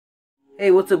Hey,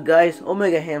 what's up guys?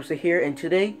 Omega Hamster here, and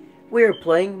today we are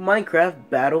playing Minecraft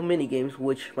Battle Minigames,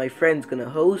 which my friend's gonna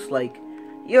host. Like,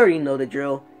 you already know the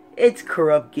drill. It's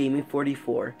Corrupt Gaming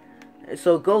 44.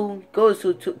 So go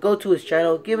to his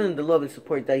channel, give him the love and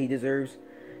support that he deserves.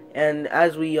 And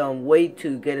as we wait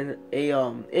to get a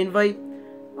invite,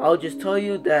 I'll just tell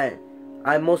you that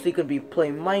I'm mostly gonna be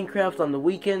playing Minecraft on the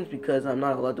weekends because I'm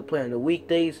not allowed to play on the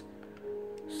weekdays.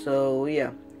 So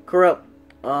yeah, Corrupt.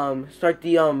 Start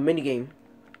the minigame.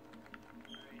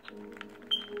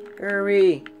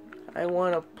 Hurry! I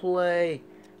wanna play.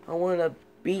 I wanna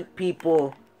beat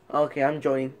people. Okay, I'm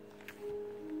joining.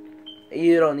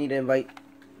 You don't need to invite.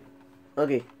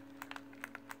 Okay.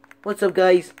 What's up,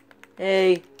 guys?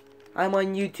 Hey, I'm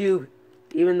on YouTube,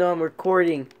 even though I'm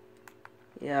recording.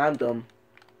 Yeah, I'm dumb.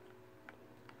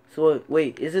 So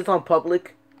wait, is this on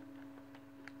public?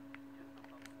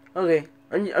 Okay,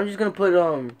 I'm just gonna put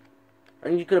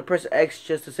I'm just gonna press X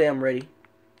just to say I'm ready.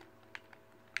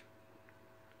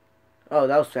 Oh,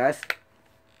 that was fast.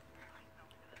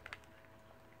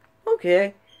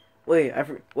 Okay. Wait,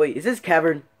 wait, is this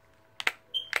cavern?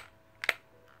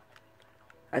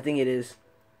 I think it is.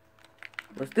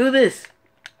 Let's do this.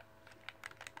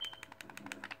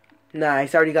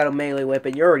 Nice, I already got a melee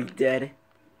weapon. You're already dead.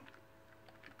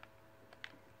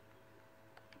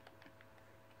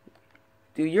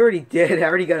 Dude, you're already dead. I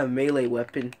already got a melee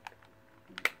weapon.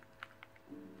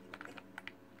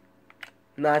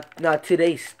 Not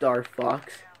today, Star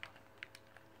Fox.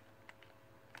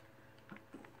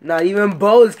 Not even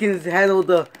bows can handle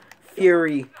the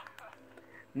fury.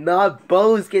 Not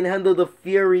bows can handle the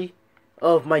fury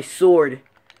of my sword.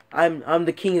 I'm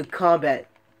the king of combat.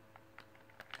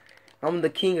 I'm the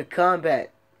king of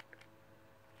combat.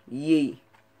 Yee.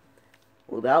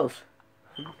 Well,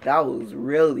 that was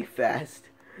really fast.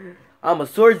 I'm a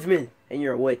swordsman and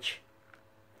you're a witch.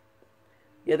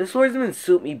 Yeah, the swordsmen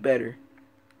suit me better.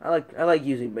 I like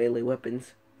using melee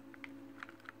weapons.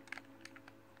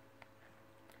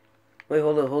 Wait,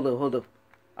 hold up.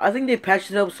 I think they patched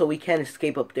it up so we can't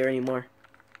escape up there anymore.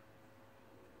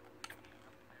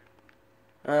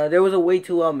 There was a way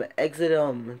to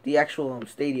exit the actual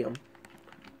stadium.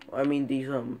 I mean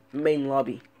the main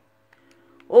lobby.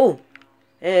 Oh,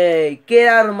 hey, get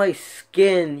out of my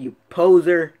skin, you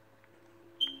poser.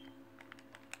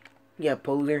 Yeah,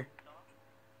 poser.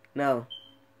 No.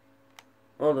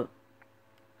 Hold up.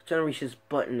 I'm trying to reach this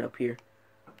button up here.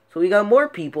 So we got more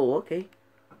people, okay.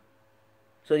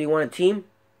 So do you want a team?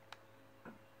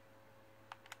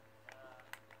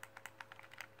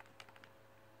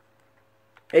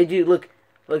 Hey dude, look,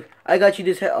 I got you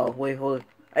this head. Oh wait, hold on.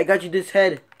 I got you this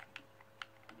head.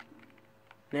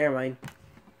 Never mind.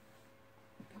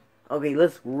 Okay,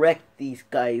 let's wreck these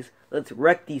guys. Let's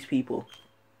wreck these people.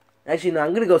 Actually, no,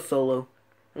 I'm gonna go solo.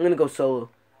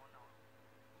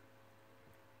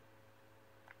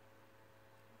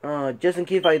 Just in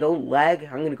case I don't lag,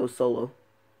 I'm gonna go solo.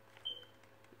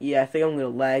 Yeah, I think I'm gonna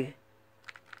lag.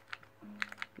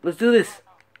 Let's do this.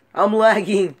 I'm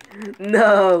lagging.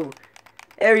 No.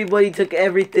 Everybody took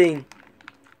everything.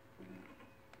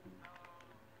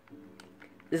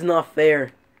 This is not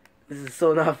fair. This is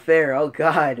so not fair. Oh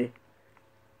god.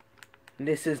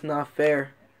 This is not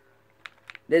fair.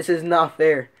 This is not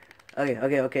fair. Okay.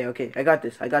 I got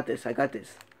this. I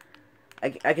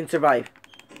can survive.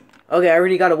 Okay, I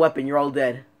already got a weapon. You're all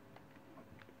dead.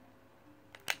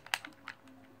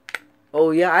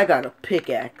 Oh yeah, I got a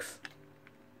pickaxe.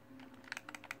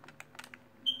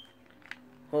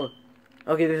 Hold on.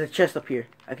 Okay, there's a chest up here.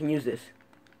 I can use this.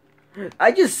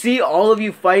 I just see all of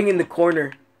you fighting in the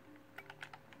corner.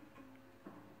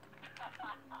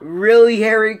 Really,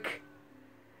 Eric?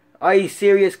 Are you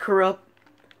serious, Corrupt?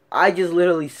 I just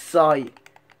literally saw you.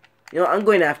 You know, I'm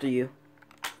going after you.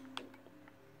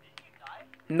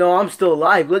 No, I'm still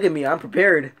alive. Look at me. I'm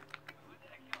prepared.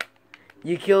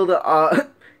 You killed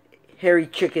hairy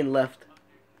chicken left.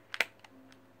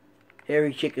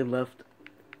 Hairy chicken left.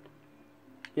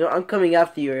 You know, I'm coming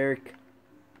after you, Eric.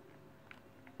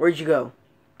 Where'd you go?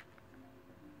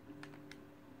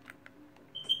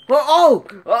 Oh!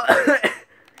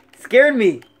 Scared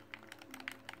me.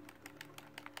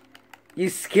 You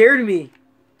scared me.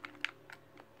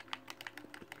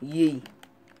 Yee.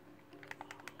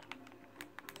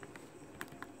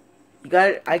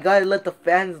 I gotta let the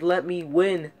fans let me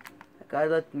win. I gotta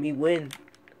let me win.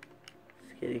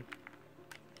 Just kidding.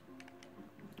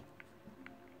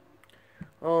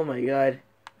 Oh my god.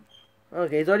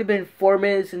 Okay, it's already been 4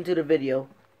 minutes into the video.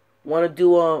 Wanna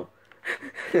do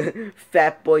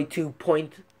Fat Boy 2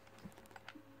 point?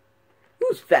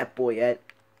 Who's Fat Boy at?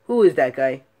 Who is that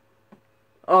guy?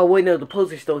 Oh wait, no, the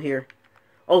poster's still here.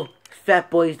 Oh, Fat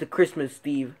Boy's the Christmas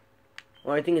Steve.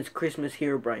 Or I think it's Christmas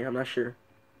Hero Brian. I'm not sure.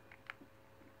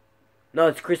 No,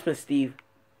 it's Christmas Steve.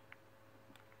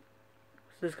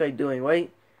 What's this guy doing?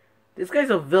 Right? This guy's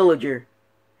a villager.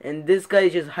 And this guy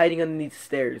is just hiding underneath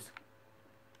stairs.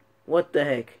 What the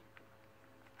heck?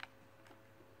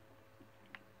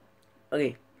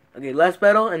 Okay. Okay, last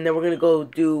battle. And then we're going to go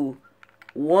do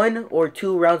 1 or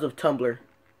 2 rounds of Tumbler.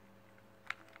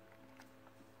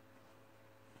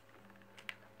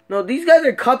 No, these guys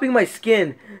are copying my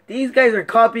skin. These guys are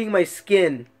copying my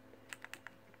skin.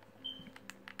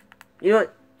 You know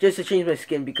what? Just to change my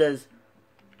skin because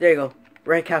there you go.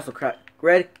 Red Castle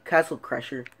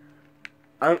Crasher.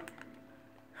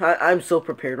 I'm so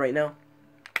prepared right now.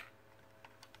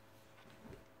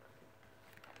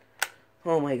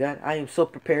 Oh my god, I am so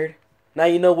prepared. Now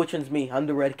you know which one's me. I'm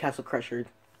the Red Castle Crusher.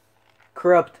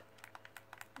 Corrupt.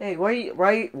 Hey,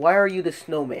 why are you the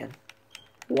snowman?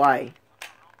 Why?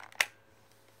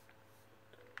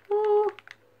 Oh.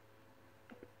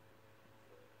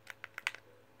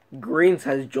 Greens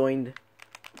has joined.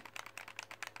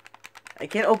 I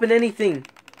can't open anything.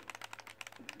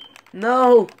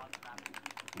 No.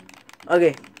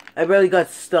 Okay, I barely got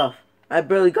stuff. I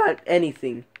barely got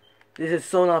anything. This is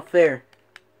so not fair.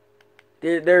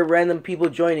 There are random people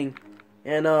joining,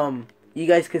 and you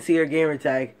guys can see their gamer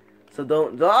tag. So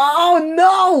don't. Oh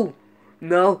no!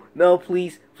 No!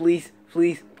 Please!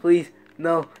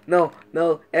 No!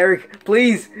 Eric,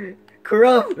 please!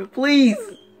 Corrupt, please!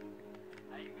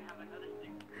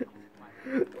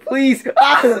 Please!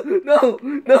 Ah! No!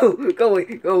 Go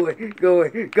away! Oh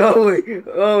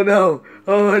no!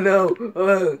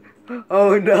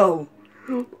 Oh no!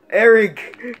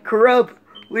 Eric! Corrupt!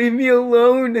 Leave me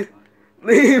alone!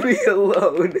 Leave me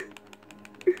alone!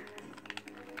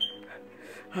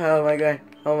 Oh my god!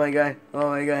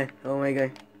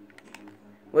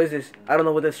 What is this? I don't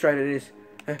know what this strider is.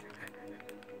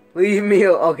 Leave me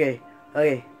alone.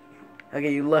 Okay,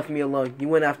 you left me alone. You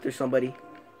went after somebody.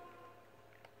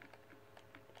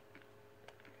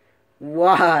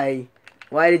 Why?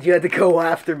 Why did you have to go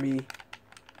after me?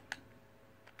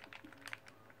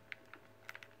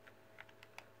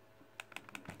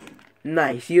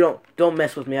 Nice. You don't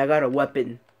mess with me. I got a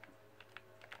weapon.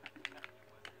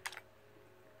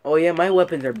 Oh yeah, my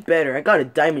weapons are better. I got a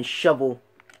diamond shovel.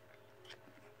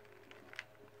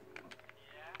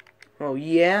 Oh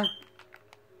yeah?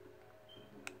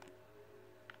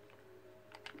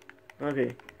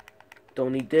 Okay.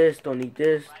 Don't need this.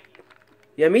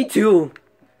 Yeah, me too.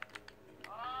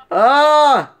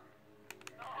 Ah!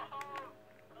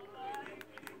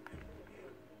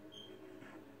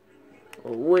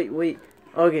 Oh, wait.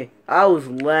 Okay, I was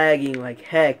lagging like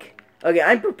heck. Okay,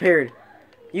 I'm prepared.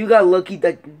 I got lucky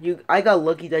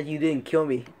that you didn't kill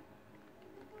me.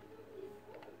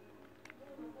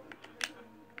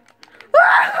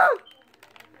 Ah!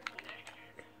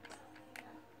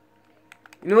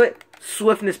 You know what?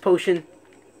 Swiftness potion.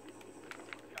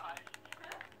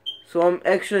 So I'm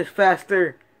extra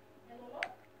faster.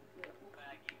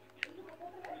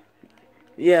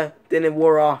 Yeah, then it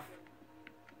wore off.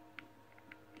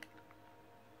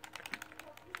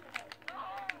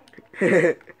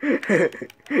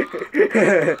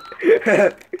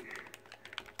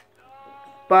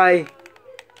 Bye.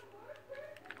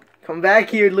 Come back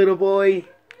here, little boy.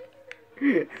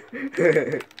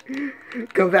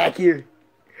 Come back here.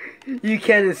 You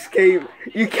can't escape.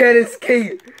 You can't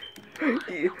escape.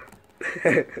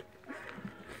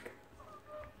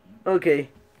 Okay.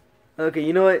 Okay,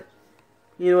 you know what?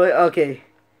 Okay.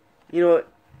 You know what?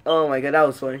 Oh my god, that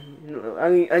was funny.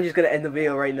 I'm just gonna end the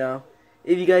video right now.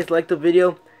 If you guys liked the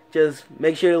video, just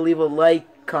make sure to leave a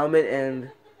like, comment, and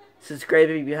subscribe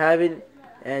if you haven't.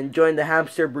 And join the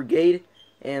Hamster Brigade.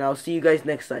 And I'll see you guys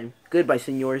next time. Goodbye,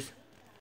 senors.